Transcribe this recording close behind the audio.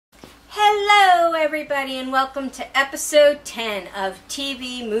everybody, and welcome to episode 10 of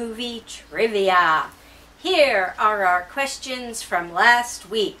TV Movie Trivia. Here are our questions from last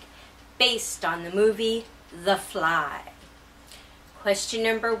week based on the movie The Fly. Question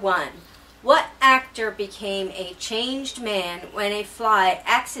number 1. What actor became a changed man when a fly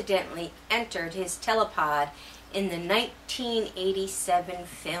accidentally entered his telepod in the 1987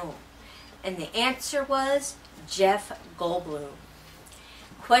 film? And the answer was Jeff Goldblum.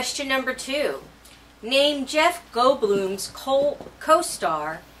 Question number 2. Name Jeff Goldblum's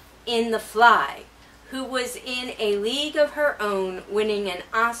co-star in The Fly, who was in A League of Her Own, winning an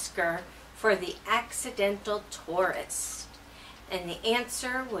Oscar for The Accidental Tourist. And the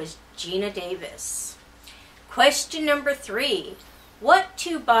answer was Gina Davis. Question number 3. What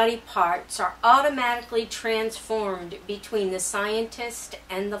two body parts are automatically transformed between the scientist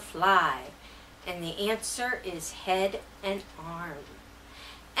and the fly? And the answer is head and arm.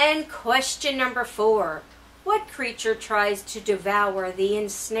 And question number 4. What creature tries to devour the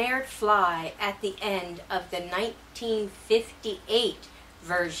ensnared fly at the end of the 1958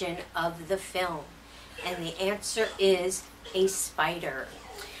 version of the film? And the answer is a spider.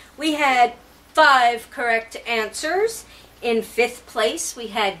 We had 5 correct answers. In 5th place, we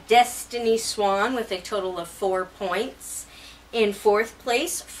had Destiny Swan with a total of 4 points. In 4th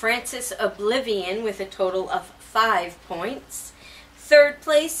place, Francis Oblivion with a total of 5 points. 3rd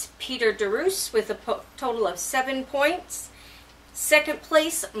place, Peter DeRoos with a total of 7 points. 2nd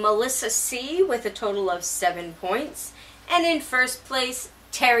place, Melissa C. with a total of 7 points. And in 1st place,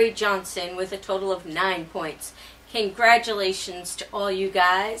 Terry Johnson with a total of 9 points. Congratulations to all you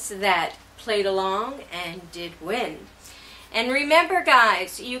guys that played along and did win. And remember,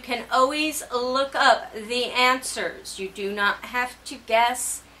 guys, you can always look up the answers. You do not have to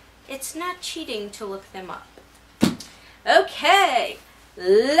guess. It's not cheating to look them up. Okay,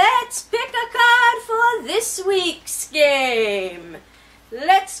 let's pick a card for this week's game.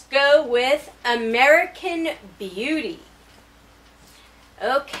 Let's go with American Beauty.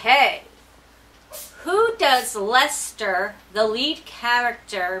 Okay, who does Lester, the lead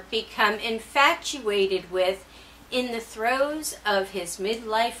character, become infatuated with in the throes of his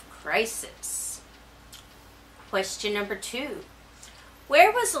midlife crisis? Question number 2.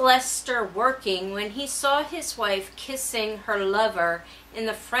 Where was Lester working when he saw his wife kissing her lover in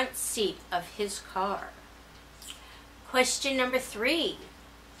the front seat of his car? Question number 3.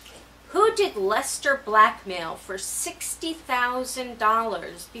 Who did Lester blackmail for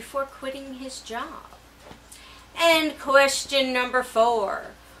 $60,000 before quitting his job? And question number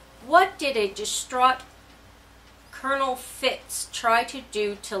 4. What did a distraught Colonel Fitz try to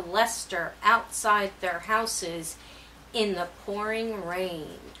do to Lester outside their houses in the pouring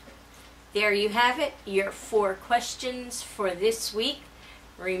rain? There you have it, your 4 questions for this week.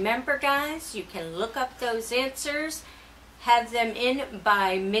 Remember, guys, you can look up those answers, have them in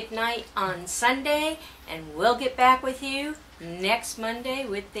by midnight on Sunday, and we'll get back with you next Monday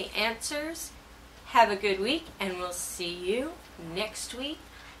with the answers. Have a good week, and we'll see you next week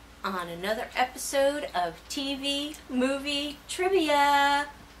on another episode of TV Movie Trivia.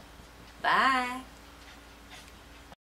 Bye.